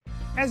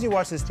As you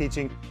watch this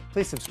teaching,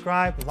 please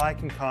subscribe,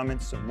 like, and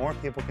comment so more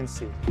people can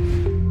see.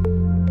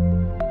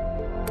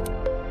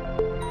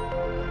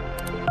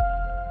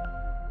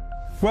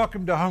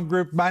 Welcome to Home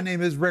Group. My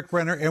name is Rick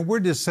Renner, and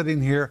we're just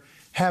sitting here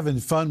having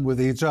fun with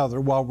each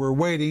other while we're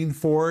waiting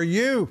for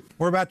you.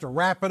 We're about to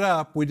wrap it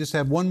up. We just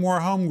have one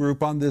more home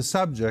group on this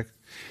subject.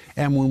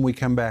 And when we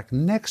come back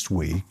next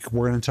week,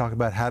 we're going to talk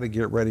about how to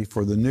get ready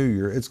for the new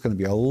year. It's going to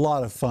be a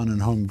lot of fun in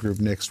home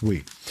group next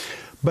week.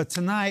 But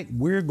tonight,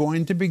 we're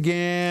going to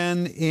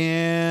begin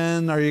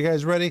in, are you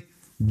guys ready?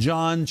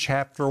 John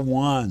chapter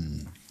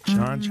 1.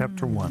 John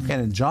chapter 1.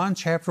 And in John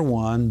chapter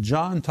 1,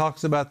 John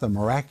talks about the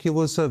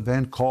miraculous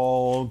event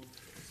called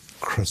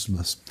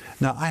Christmas.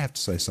 Now, I have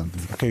to say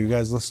something. Okay, you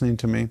guys listening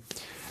to me?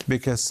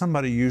 Because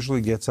somebody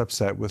usually gets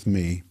upset with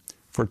me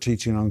for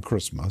teaching on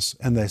Christmas,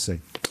 and they say,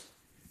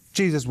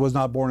 Jesus was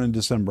not born in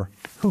December.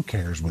 Who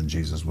cares when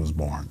Jesus was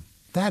born?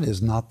 That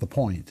is not the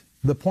point.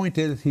 The point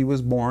is he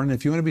was born,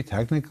 if you want to be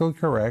technically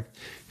correct,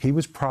 he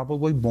was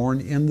probably born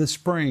in the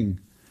spring.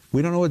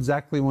 We don't know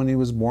exactly when he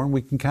was born.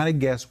 We can kind of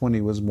guess when he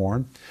was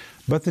born.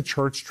 But the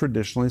church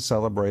traditionally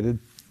celebrated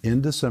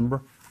in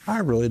December. I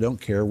really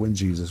don't care when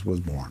Jesus was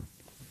born.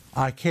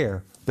 I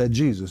care that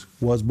Jesus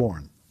was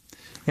born.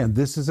 And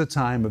this is a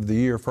time of the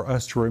year for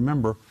us to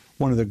remember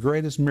one of the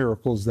greatest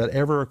miracles that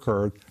ever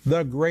occurred,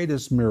 the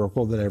greatest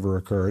miracle that ever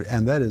occurred,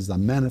 and that is the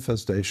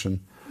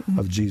manifestation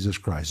of Jesus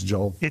Christ.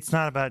 Joel? It's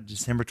not about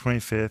December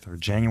 25th or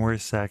January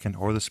 2nd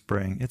or the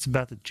spring. It's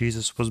about that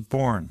Jesus was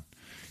born.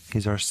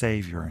 He's our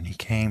Savior, and He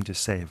came to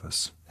save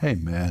us.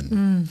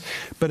 Amen.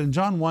 But in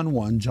John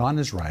 1:1, John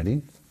is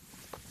writing,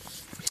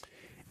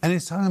 and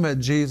he's talking about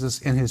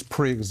Jesus in His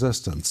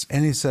pre-existence.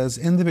 And he says,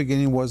 in the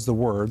beginning was the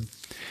Word,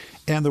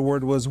 and the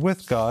Word was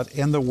with God,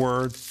 and the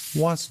Word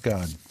was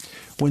God.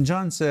 When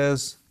John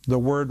says the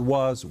Word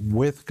was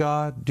with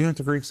God, do you know what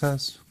the Greek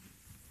says?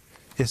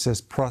 It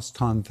says pros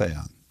ton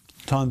theon.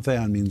 Ton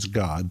theon means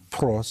God.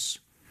 Pros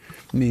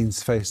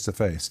means face to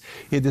face.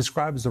 It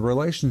describes the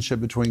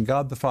relationship between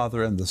God the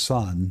Father and the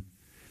Son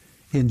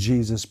in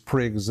Jesus'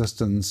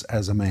 pre-existence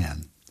as a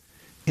man.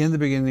 In the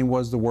beginning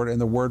was the Word, and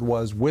the Word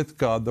was with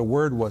God. The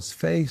Word was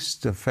face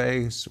to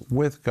face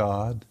with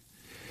God.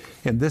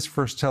 And this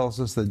verse tells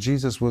us that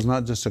Jesus was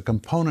not just a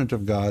component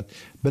of God,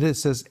 but it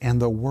says,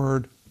 and the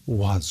Word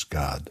was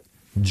God.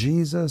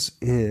 Jesus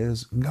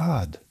is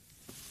God.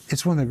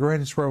 It's one of the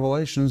greatest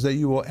revelations that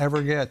you will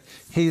ever get.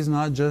 He's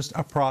not just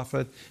a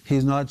prophet.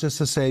 He's not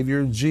just a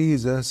Savior.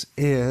 Jesus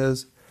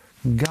is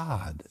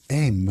God.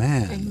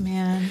 Amen.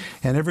 Amen.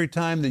 And every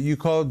time that you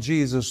call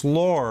Jesus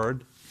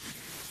Lord,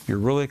 you're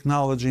really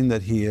acknowledging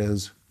that He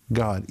is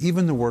God.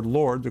 Even the word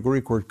Lord, the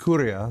Greek word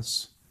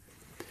kurios,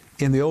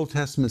 in the Old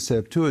Testament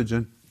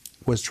Septuagint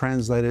was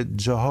translated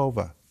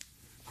Jehovah.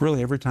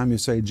 Really, every time you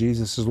say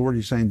Jesus is Lord,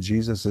 you're saying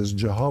Jesus is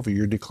Jehovah.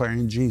 You're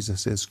declaring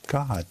Jesus is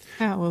God.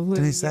 Hallelujah.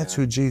 Denise, that's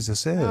who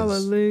Jesus is.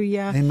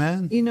 Hallelujah.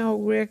 Amen. You know,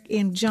 Rick,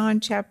 in John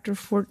chapter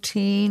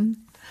 14,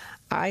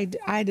 I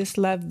just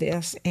love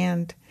this,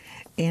 and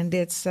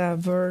it's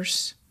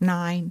verse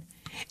 9,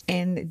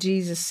 and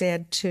Jesus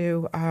said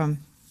to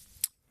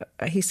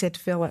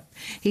Philip,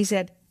 he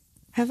said,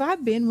 have I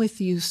been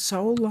with you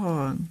so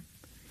long,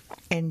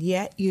 and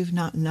yet you've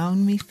not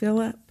known me,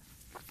 Philip?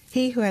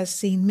 He who has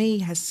seen me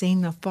has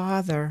seen the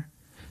Father.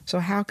 So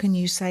how can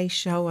you say,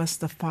 show us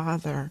the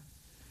Father?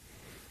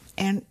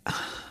 And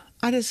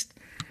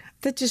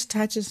that just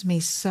touches me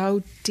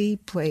so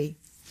deeply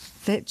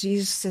that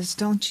Jesus says,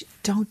 don't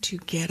you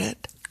get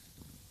it?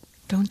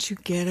 Don't you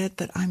get it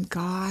that I'm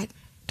God?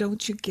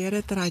 Don't you get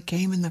it that I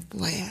came in the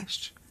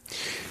flesh?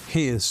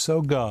 He is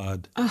so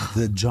God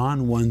that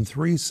John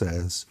 1:3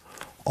 says,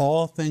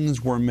 all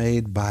things were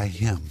made by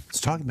Him. It's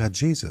talking about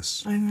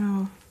Jesus. I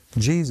know.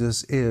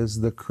 Jesus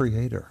is the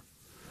Creator.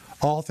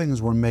 All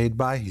things were made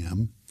by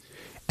Him,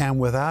 and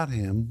without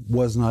Him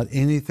was not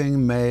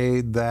anything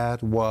made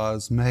that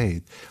was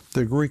made.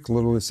 The Greek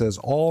literally says,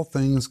 all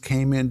things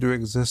came into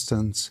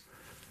existence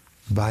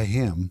by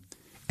Him,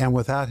 and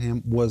without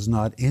Him was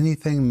not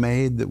anything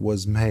made that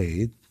was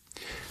made.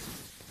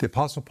 The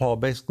Apostle Paul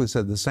basically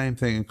said the same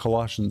thing in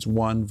Colossians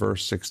 1,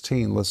 verse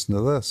 16. Listen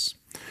to this.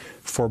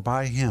 For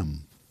by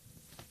Him,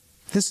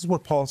 this is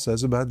what Paul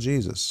says about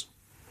Jesus.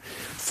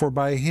 For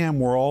by Him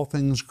were all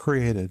things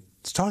created.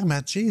 It's talking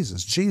about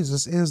Jesus.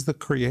 Jesus is the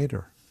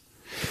Creator.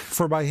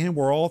 For by Him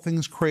were all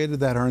things created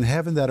that are in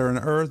heaven, that are in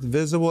earth,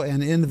 visible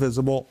and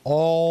invisible.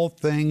 All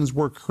things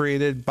were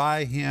created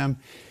by Him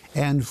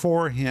and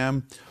for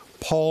Him.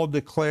 Paul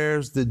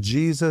declares that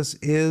Jesus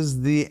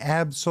is the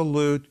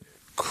absolute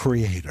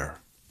Creator.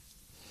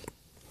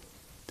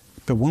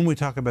 But when we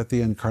talk about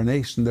the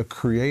incarnation, the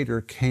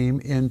Creator came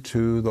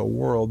into the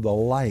world. The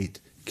light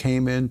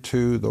came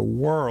into the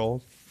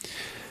world.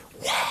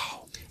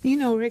 Wow. You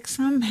know, Rick,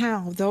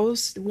 somehow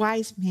those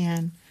wise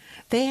men,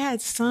 they had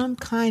some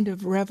kind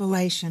of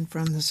revelation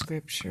from the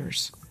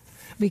Scriptures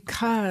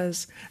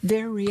because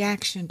their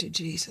reaction to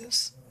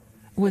Jesus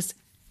was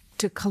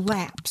to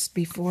collapse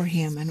before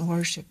Him and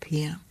worship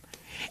Him.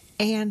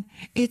 And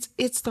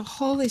it's the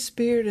Holy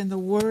Spirit and the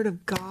Word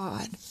of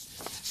God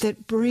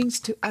that brings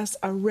to us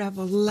a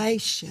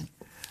revelation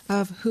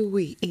of who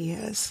he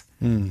is.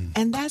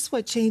 And that's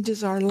what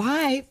changes our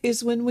life,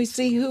 is when we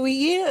see who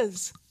he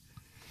is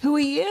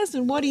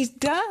and what he's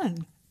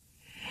done.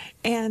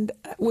 And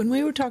when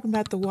we were talking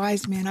about the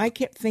wise men, I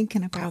kept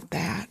thinking about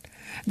that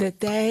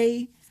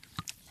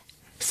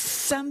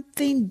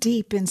something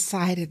deep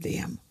inside of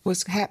them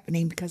was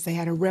happening because they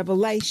had a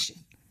revelation,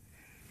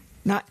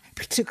 not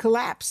to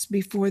collapse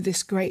before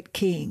this great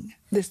king,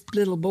 this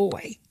little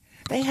boy.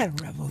 They had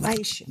a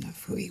revelation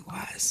of who he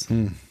was.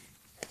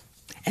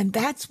 And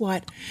that's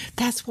what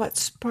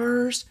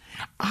spurs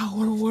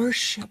our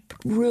worship,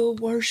 real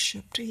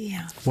worship to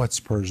him. What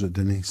spurs it,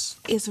 Denise?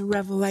 Is a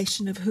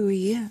revelation of who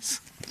he is.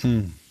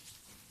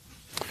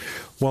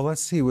 Well,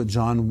 let's see what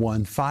John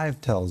 1:5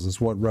 tells us,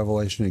 what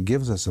revelation it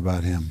gives us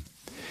about him.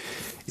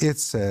 It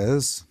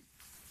says,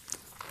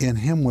 in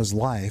him was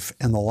life,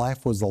 and the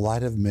life was the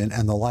light of men,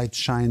 and the light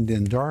shined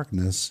in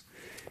darkness,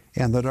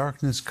 and the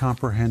darkness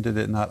comprehended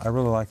it not. I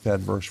really like that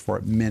verse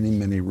for many,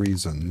 many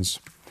reasons.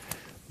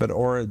 But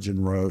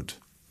Origen wrote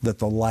that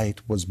the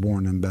light was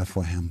born in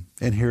Bethlehem.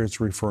 And here it's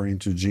referring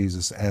to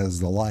Jesus as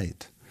the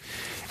light.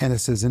 And it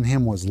says, in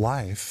him was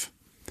life,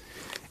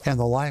 and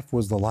the life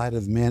was the light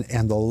of men,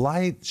 and the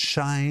light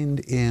shined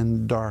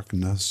in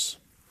darkness,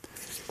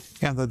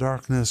 and the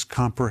darkness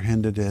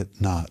comprehended it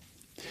not.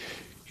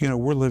 You know,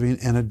 we're living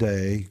in a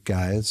day,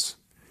 guys,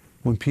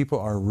 when people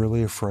are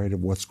really afraid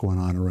of what's going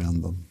on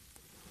around them.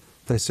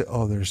 They say,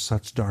 oh, there's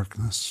such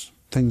darkness.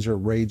 Things are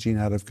raging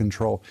out of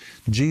control.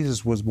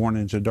 Jesus was born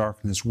into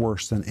darkness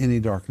worse than any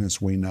darkness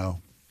we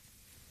know.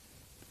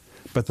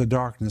 But the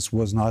darkness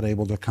was not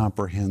able to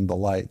comprehend the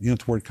light. You know what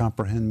the word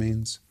comprehend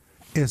means?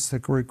 It's the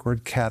Greek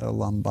word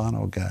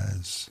katalambano,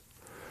 guys.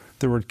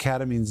 The word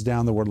kata means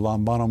down. The word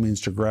lambano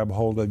means to grab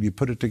hold of. You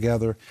put it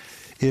together,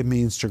 it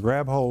means to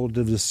grab hold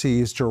of, to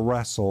seize, to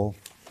wrestle,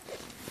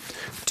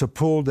 to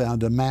pull down,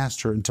 to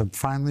master, and to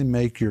finally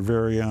make your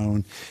very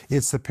own.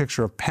 It's the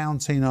picture of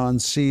pouncing on,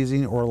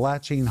 seizing, or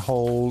latching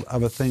hold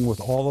of a thing with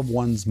all of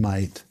one's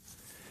might.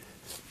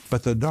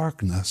 But the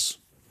darkness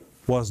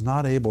was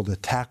not able to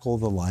tackle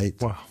the light.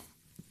 Wow.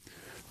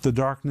 The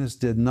darkness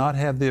did not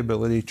have the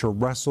ability to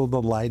wrestle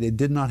the light. It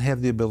did not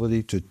have the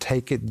ability to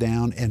take it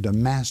down and to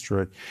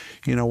master it.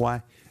 You know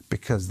why?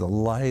 Because the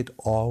light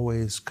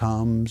always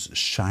comes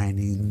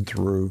shining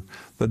through.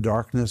 The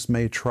darkness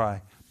may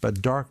try,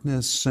 but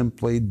darkness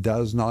simply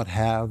does not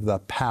have the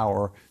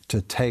power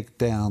to take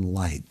down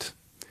light.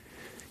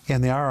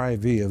 And the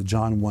RIV of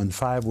John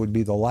 1:5 would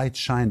be, the light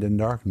shined in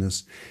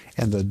darkness,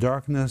 and the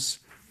darkness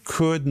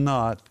could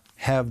not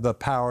have the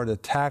power to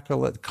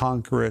tackle it,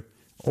 conquer it,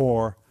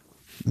 or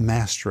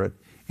master it.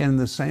 And in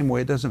the same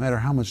way, it doesn't matter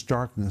how much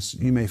darkness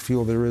you may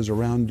feel there is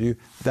around you,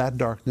 that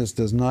darkness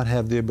does not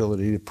have the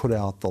ability to put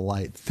out the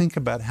light. Think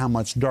about how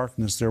much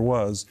darkness there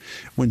was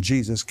when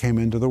Jesus came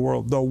into the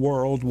world. The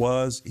world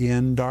was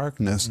in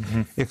darkness.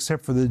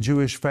 Except for the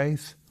Jewish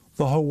faith,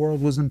 the whole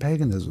world was in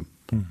paganism.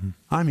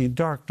 I mean,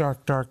 dark,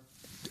 dark, dark,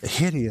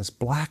 hideous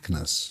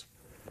blackness.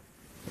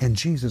 And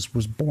Jesus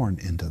was born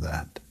into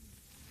that.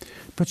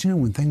 But you know,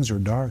 when things are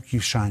dark, you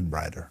shine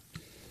brighter.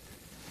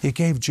 It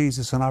gave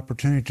Jesus an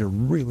opportunity to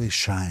really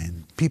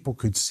shine. People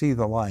could see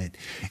the light.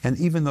 And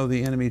even though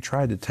the enemy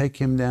tried to take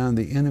him down,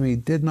 the enemy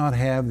did not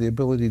have the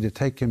ability to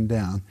take him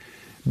down,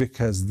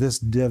 because this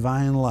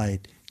divine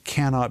light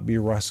cannot be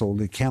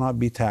wrestled, it cannot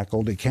be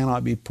tackled, it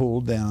cannot be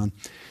pulled down.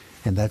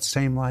 And that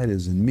same light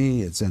is in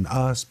me, it's in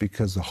us,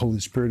 because the Holy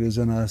Spirit is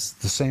in us.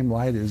 The same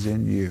light is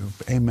in you.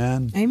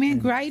 Amen? Amen.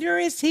 Greater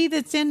is he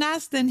that's in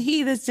us than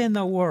he that's in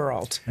the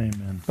world.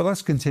 Amen. But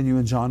let's continue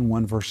in John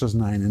 1, verses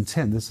 9 and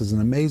 10. This is an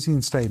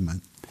amazing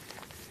statement.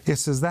 It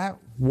says, that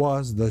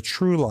was the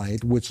true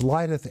light, which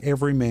lighteth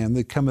every man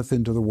that cometh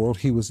into the world.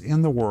 He was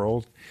in the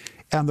world,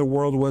 and the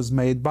world was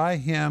made by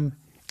him,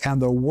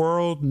 and the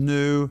world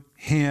knew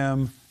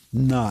him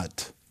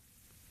not.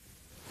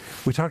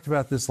 We talked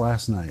about this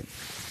last night,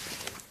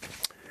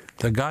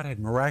 that God had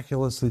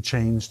miraculously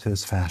changed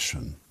his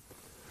fashion.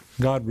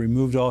 God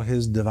removed all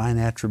his divine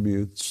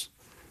attributes.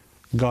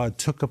 God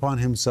took upon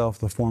himself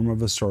the form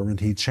of a servant.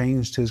 He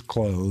changed his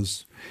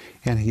clothes,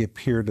 and he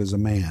appeared as a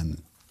man.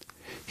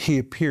 He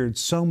appeared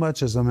so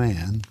much as a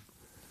man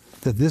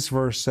that this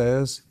verse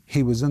says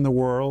he was in the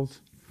world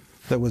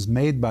that was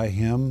made by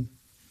him,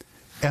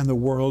 and the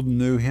world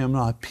knew him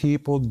not.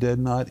 People did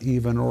not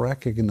even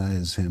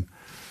recognize him,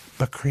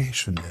 but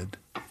creation did.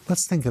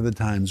 Let's think of the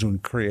times when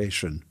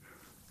creation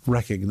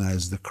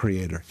recognized the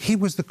Creator. He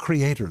was the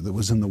Creator that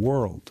was in the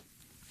world.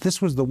 This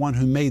was the one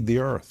who made the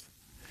earth.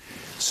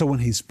 So when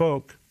he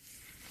spoke,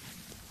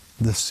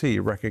 the sea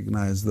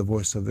recognized the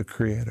voice of the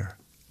Creator.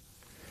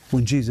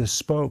 When Jesus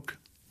spoke,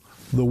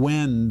 the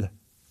wind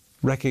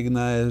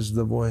recognized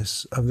the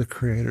voice of the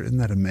Creator. Isn't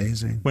that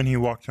amazing? When he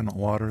walked on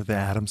water, the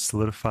atoms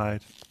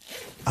solidified.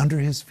 Under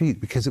his feet,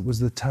 because it was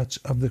the touch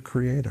of the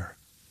Creator.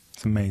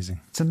 It's amazing.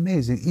 It's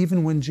amazing.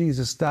 Even when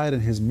Jesus died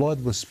and his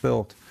blood was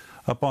spilt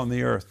upon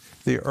the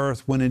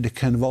earth went into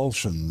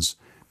convulsions,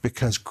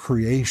 because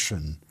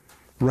creation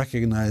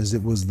recognized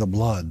it was the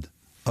blood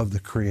of the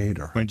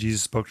Creator. When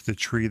Jesus spoke to the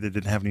tree that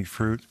didn't have any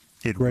fruit,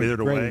 it Great, withered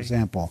great away.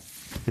 example.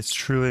 It's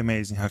truly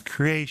amazing how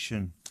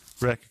creation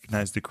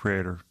recognized the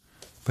Creator,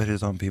 but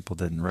his own people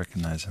didn't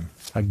recognize him.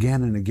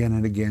 Again and again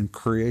and again,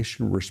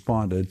 creation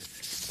responded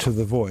to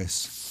the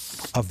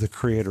voice of the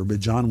Creator. But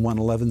John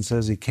 1:11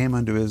 says he came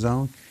unto his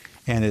own,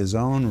 and his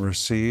own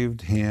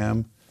received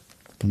him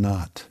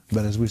not.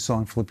 But as we saw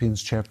in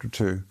Philippians chapter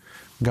 2,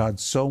 God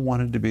so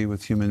wanted to be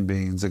with human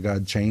beings that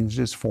God changed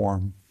his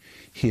form.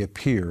 He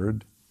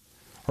appeared,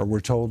 or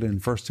we're told in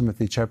 1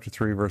 Timothy chapter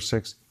 3, verse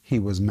 6, he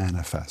was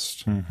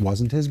manifest.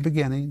 Wasn't his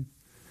beginning.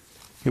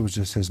 It was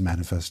just his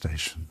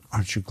manifestation.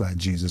 Aren't you glad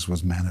Jesus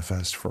was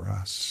manifest for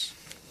us?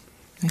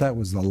 That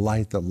was the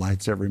light that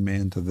lights every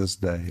man to this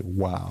day.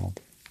 Wow.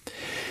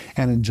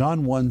 And in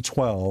John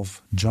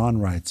 1:12, John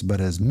writes,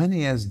 "But as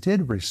many as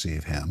did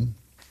receive him,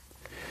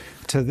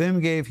 to them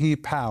gave he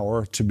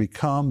power to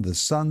become the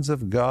sons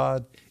of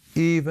God,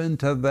 even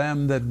to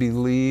them that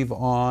believe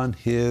on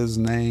his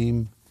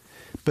name."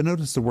 But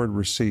notice the word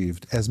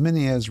received. As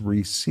many as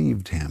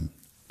received him.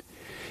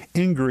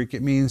 In Greek,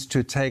 it means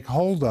to take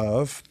hold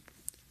of.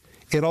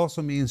 It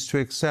also means to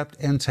accept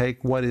and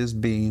take what is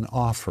being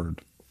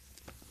offered.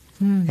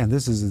 And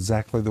this is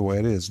exactly the way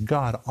it is.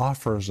 God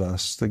offers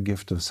us the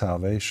gift of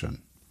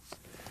salvation,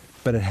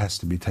 but it has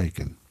to be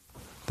taken.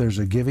 There's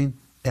a giving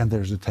and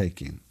there's a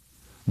taking.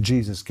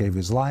 Jesus gave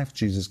his life,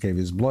 Jesus gave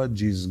his blood,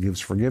 Jesus gives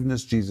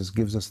forgiveness, Jesus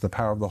gives us the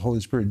power of the Holy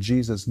Spirit,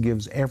 Jesus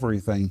gives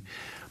everything,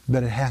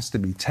 but it has to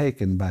be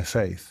taken by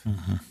faith.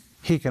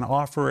 He can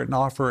offer it and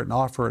offer it and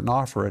offer it and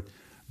offer it,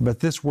 but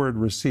this word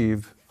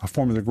receive, a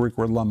form of the Greek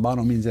word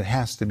lambano, means it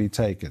has to be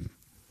taken.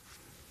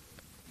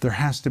 There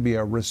has to be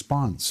a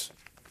response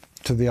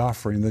to the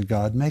offering that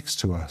God makes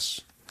to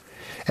us.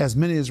 As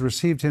many as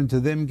received him, to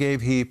them gave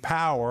he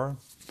power.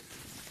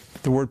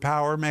 The word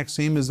power,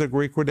 Maxime, is the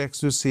Greek word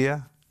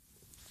exousia,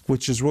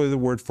 which is really the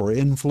word for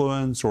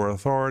influence or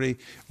authority,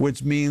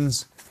 which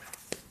means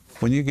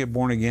when you get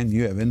born again,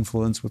 you have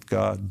influence with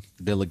God.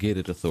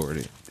 Delegated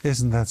authority.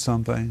 Isn't that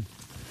something?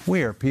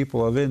 We are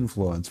people of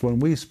influence.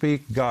 When we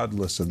speak, God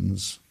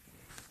listens.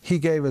 He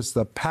gave us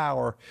the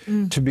power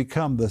to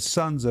become the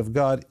sons of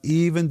God,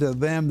 even to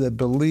them that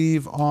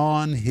believe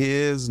on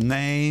his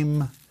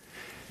name.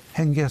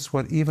 And guess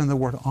what? Even the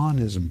word on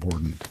is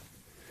important,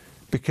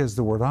 because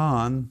the word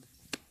on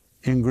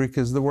in Greek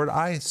is the word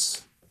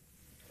eis.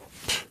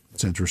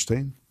 It's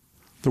interesting.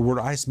 The word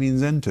eis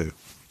means into,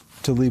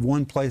 to leave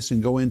one place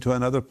and go into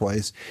another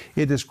place.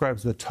 It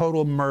describes the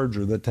total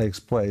merger that takes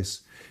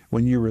place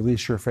when you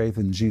release your faith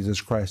in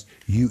Jesus Christ.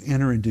 You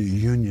enter into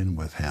union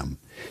with him.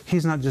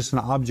 He's not just an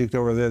object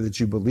over there that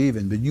you believe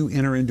in, but you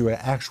enter into an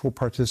actual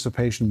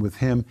participation with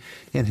him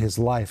in his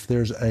life.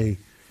 There's a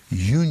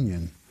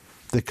union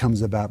that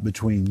comes about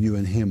between you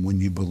and him when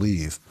you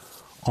believe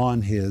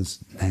on his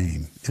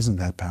name. Isn't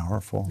that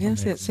powerful?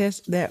 Yes, it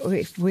says that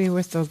if we're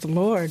with the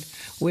Lord,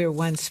 we're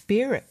one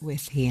spirit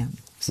with him.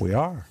 We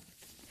are.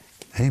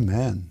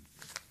 Amen.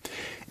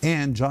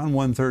 And John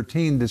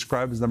 1:13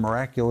 describes the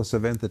miraculous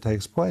event that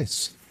takes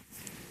place.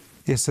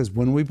 It says,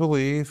 when we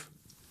believe,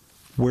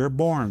 we're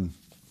born,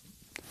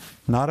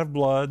 not of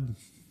blood,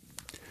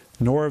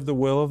 nor of the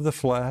will of the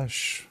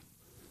flesh,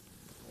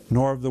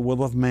 nor of the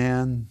will of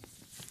man,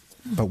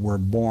 but we're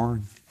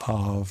born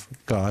of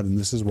God. And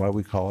this is why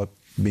we call it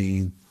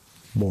being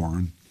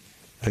born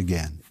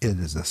again. It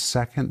is a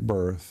second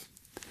birth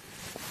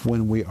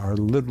when we are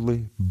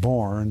literally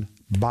born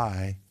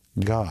by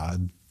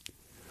God.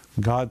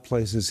 God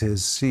places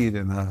his seed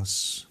in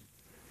us,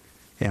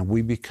 and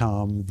we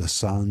become the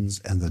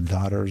sons and the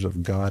daughters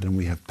of God, and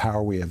we have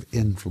power, we have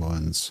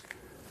influence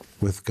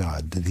with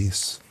God.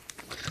 Denise?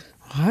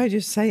 I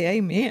just say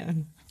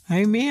amen.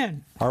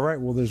 Amen. All right,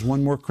 well, there's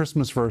one more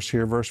Christmas verse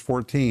here, verse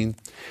 14.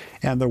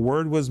 And the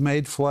Word was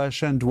made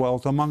flesh and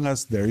dwelt among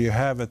us. There you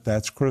have it.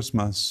 That's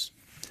Christmas.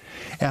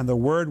 And the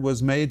Word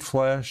was made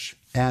flesh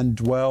and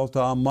dwelt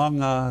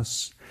among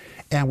us.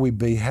 And we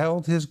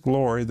beheld his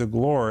glory, the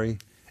glory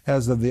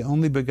as of the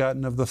only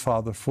begotten of the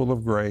Father, full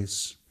of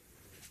grace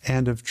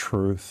and of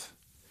truth.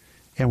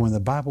 And when the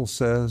Bible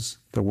says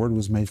the Word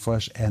was made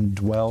flesh and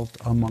dwelt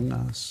among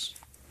us,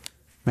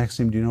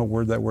 Maxime, do you know what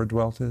word that word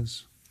dwelt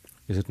is?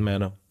 Is it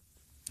manna?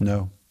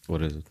 No.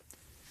 What is it?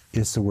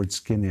 It's the word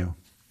skinio.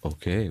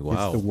 Okay,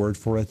 wow. It's the word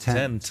for a tent.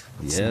 Tent,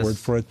 It's yes. the word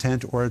for a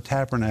tent or a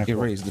tabernacle. He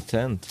raised the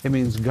tent. It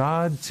means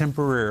God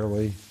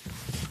temporarily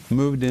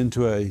moved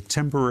into a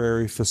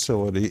temporary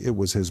facility. It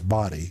was his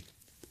body.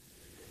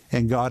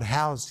 And God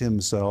housed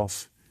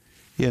himself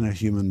in a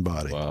human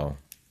body. Wow.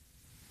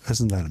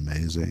 Isn't that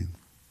amazing?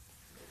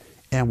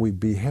 And we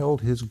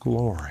beheld his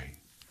glory.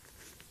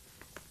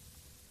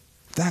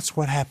 That's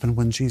what happened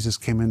when Jesus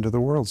came into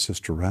the world,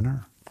 Sister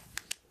Renner.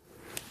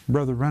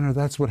 Brother Renner,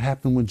 that's what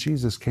happened when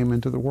Jesus came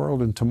into the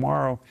world. And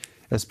tomorrow,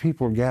 as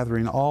people are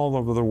gathering all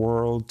over the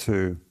world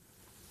to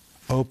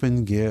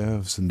open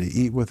gifts and to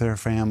eat with their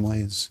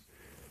families,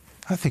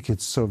 I think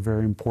it's so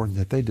very important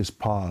that they just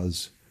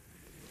pause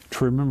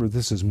to remember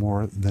this is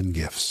more than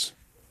gifts.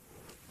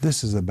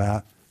 This is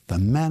about the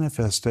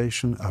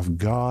manifestation of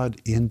God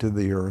into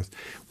the earth,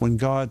 when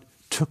God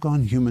took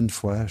on human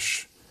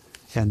flesh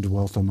and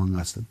dwelt among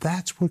us.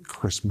 That's what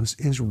Christmas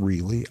is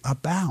really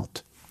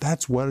about.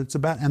 That's what it's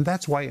about. And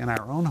that's why in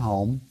our own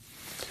home,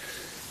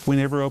 we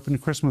never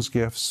opened Christmas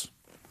gifts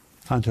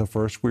until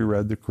first we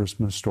read the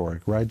Christmas story.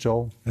 Right,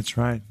 Joel? That's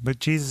right. But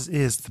Jesus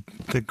is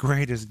the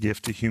greatest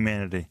gift to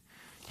humanity.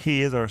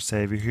 He is our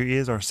Savior. He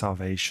is our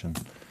salvation.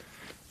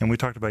 And we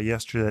talked about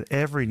yesterday that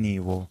every knee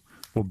will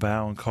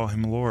bow and call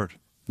him Lord.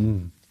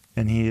 And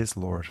he is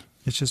Lord.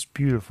 It's just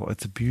beautiful.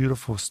 It's a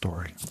beautiful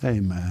story.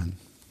 Amen.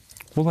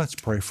 Well, let's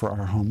pray for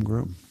our home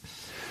group.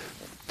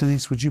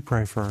 Denise, would you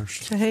pray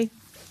first? Okay.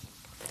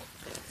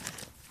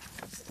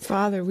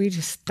 Father, we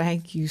just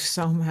thank you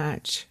so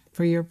much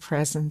for your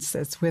presence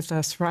that's with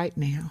us right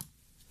now.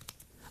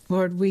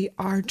 Lord, we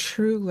are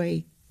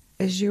truly,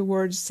 as your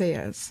word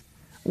says,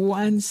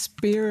 one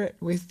spirit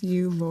with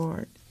you,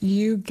 Lord.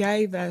 You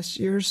gave us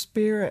your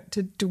spirit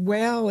to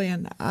dwell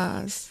in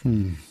us.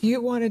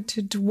 You wanted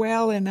to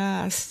dwell in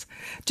us,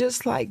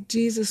 just like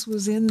Jesus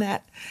was in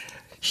that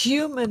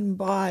human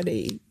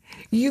body.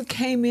 You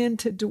came in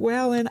to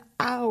dwell in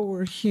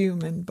our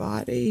human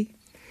body.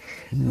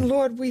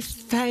 Lord, we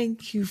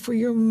thank you for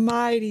your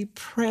mighty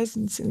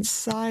presence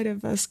inside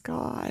of us,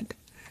 God.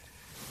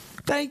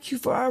 Thank you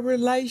for our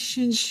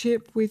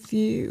relationship with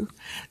you.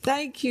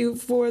 Thank you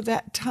for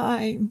that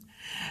time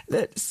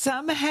that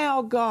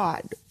somehow,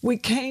 God, we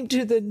came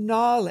to the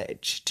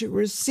knowledge to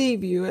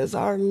receive you as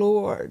our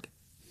Lord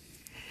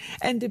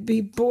and to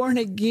be born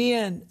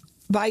again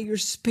by your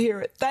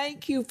Spirit.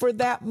 Thank you for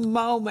that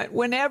moment,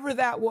 whenever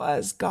that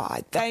was,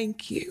 God.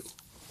 Thank you.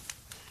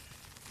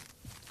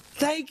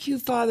 Thank you,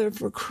 Father,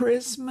 for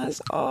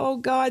Christmas. Oh,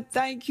 God,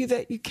 thank you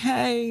that you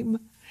came.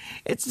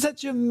 It's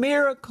such a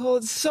miracle.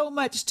 It's so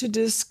much to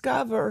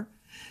discover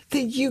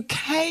that you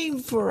came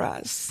for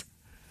us.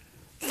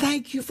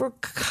 Thank you for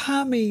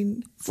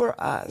coming for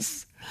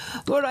us.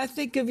 Lord, I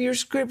think of your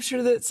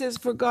scripture that says,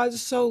 for God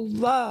so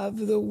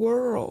loved the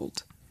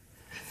world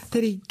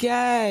that he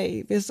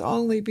gave his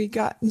only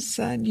begotten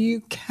Son.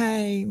 You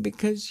came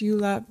because you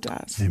loved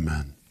us.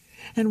 Amen.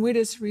 And we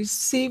just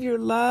receive your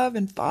love.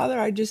 And Father,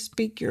 I just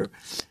speak your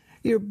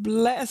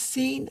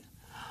blessing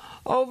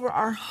over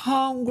our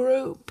home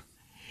group,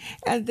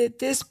 and that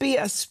this be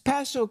a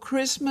special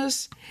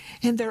Christmas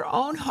in their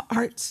own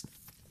hearts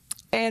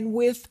and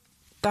with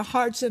the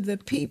hearts of the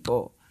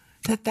people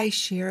that they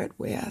share it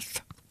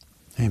with.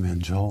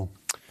 Amen, Joel.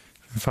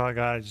 Father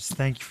God, I just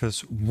thank you for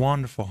this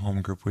wonderful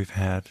home group we've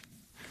had,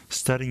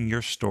 studying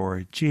your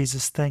story.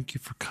 Jesus, thank you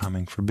for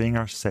coming, for being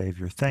our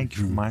Savior. Thank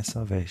you for my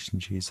salvation,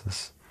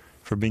 Jesus,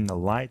 for being the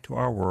light to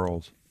our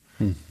world.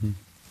 And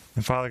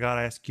Father God,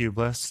 I ask you to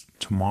bless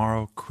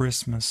tomorrow,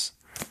 Christmas.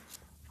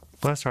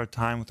 Bless our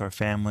time with our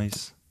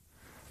families.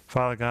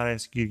 Father God, I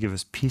ask you to give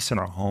us peace in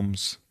our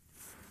homes.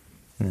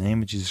 In the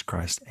name of Jesus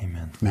Christ,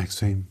 amen.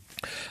 Maxime.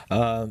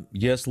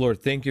 Yes,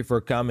 Lord, thank you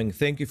for coming.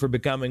 Thank you for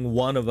becoming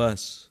one of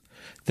us.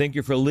 Thank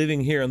you for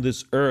living here on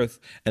this earth,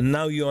 and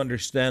now you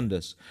understand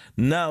us.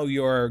 Now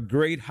you are a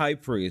great high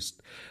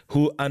priest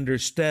who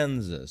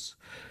understands us,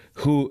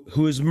 who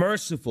is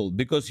merciful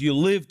because you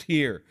lived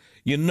here.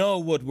 You know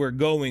what we're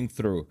going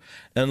through.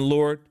 And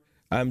Lord,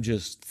 I'm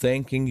just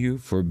thanking you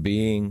for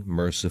being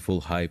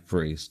merciful high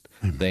priest.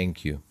 Amen.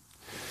 Thank you.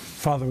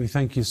 Father, we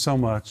thank you so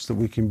much that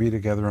we can be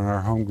together in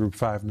our home group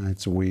 5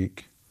 nights a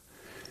week.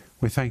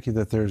 We thank you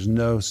that there's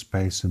no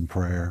space in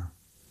prayer.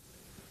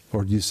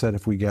 Lord, you said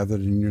if we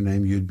gathered in your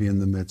name, you'd be in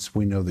the midst.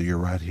 We know that you're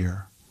right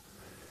here.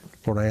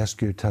 Lord, I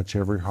ask you to touch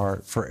every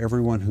heart. For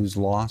everyone who's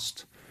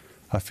lost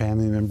a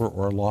family member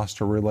or lost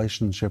a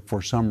relationship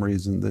for some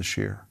reason this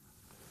year,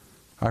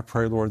 I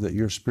pray, Lord, that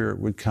your Spirit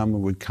would come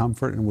and would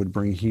comfort and would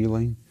bring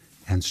healing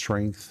and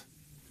strength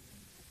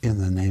in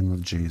the name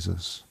of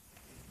Jesus.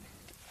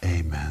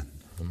 Amen.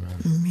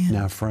 Amen.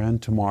 Now,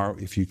 friend, tomorrow,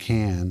 if you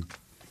can,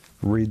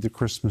 read the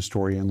Christmas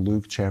story in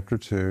Luke chapter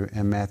 2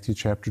 and Matthew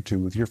chapter 2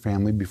 with your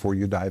family before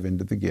you dive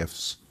into the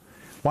gifts.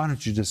 Why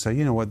don't you just say,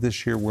 you know what,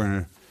 this year we're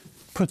going to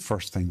put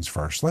first things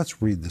first.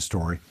 Let's read the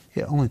story.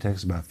 It only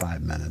takes about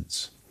 5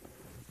 minutes.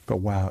 But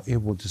wow,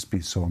 it will just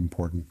be so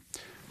important.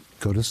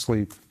 Go to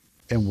sleep,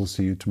 and we'll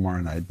see you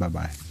tomorrow night.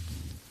 Bye-bye.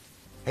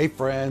 Hey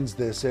friends,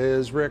 this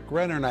is Rick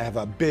Renner, and I have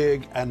a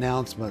big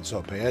announcement,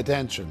 so pay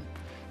attention.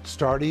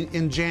 Starting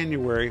in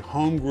January,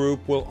 home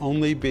group will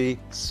only be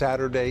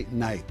Saturday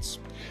nights.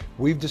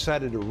 We've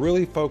decided to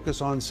really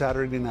focus on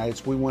Saturday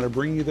nights. We want to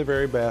bring you the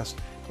very best,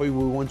 but we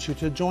want you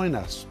to join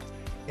us.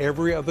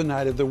 Every other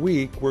night of the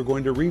week, we're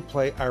going to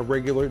replay our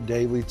regular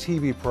daily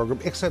TV program,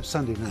 except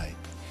Sunday night.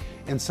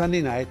 And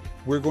Sunday night,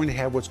 we're going to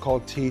have what's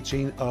called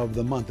Teaching of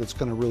the Month. It's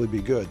going to really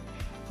be good.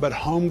 But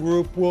home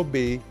group will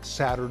be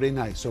Saturday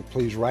night. So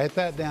please write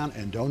that down,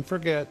 and don't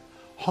forget,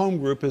 home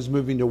group is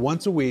moving to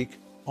once a week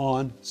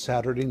on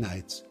Saturday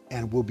nights,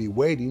 and we'll be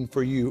waiting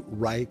for you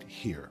right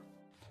here.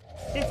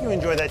 If you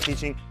enjoyed that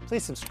teaching,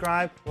 please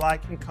subscribe,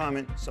 like, and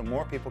comment so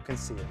more people can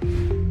see it.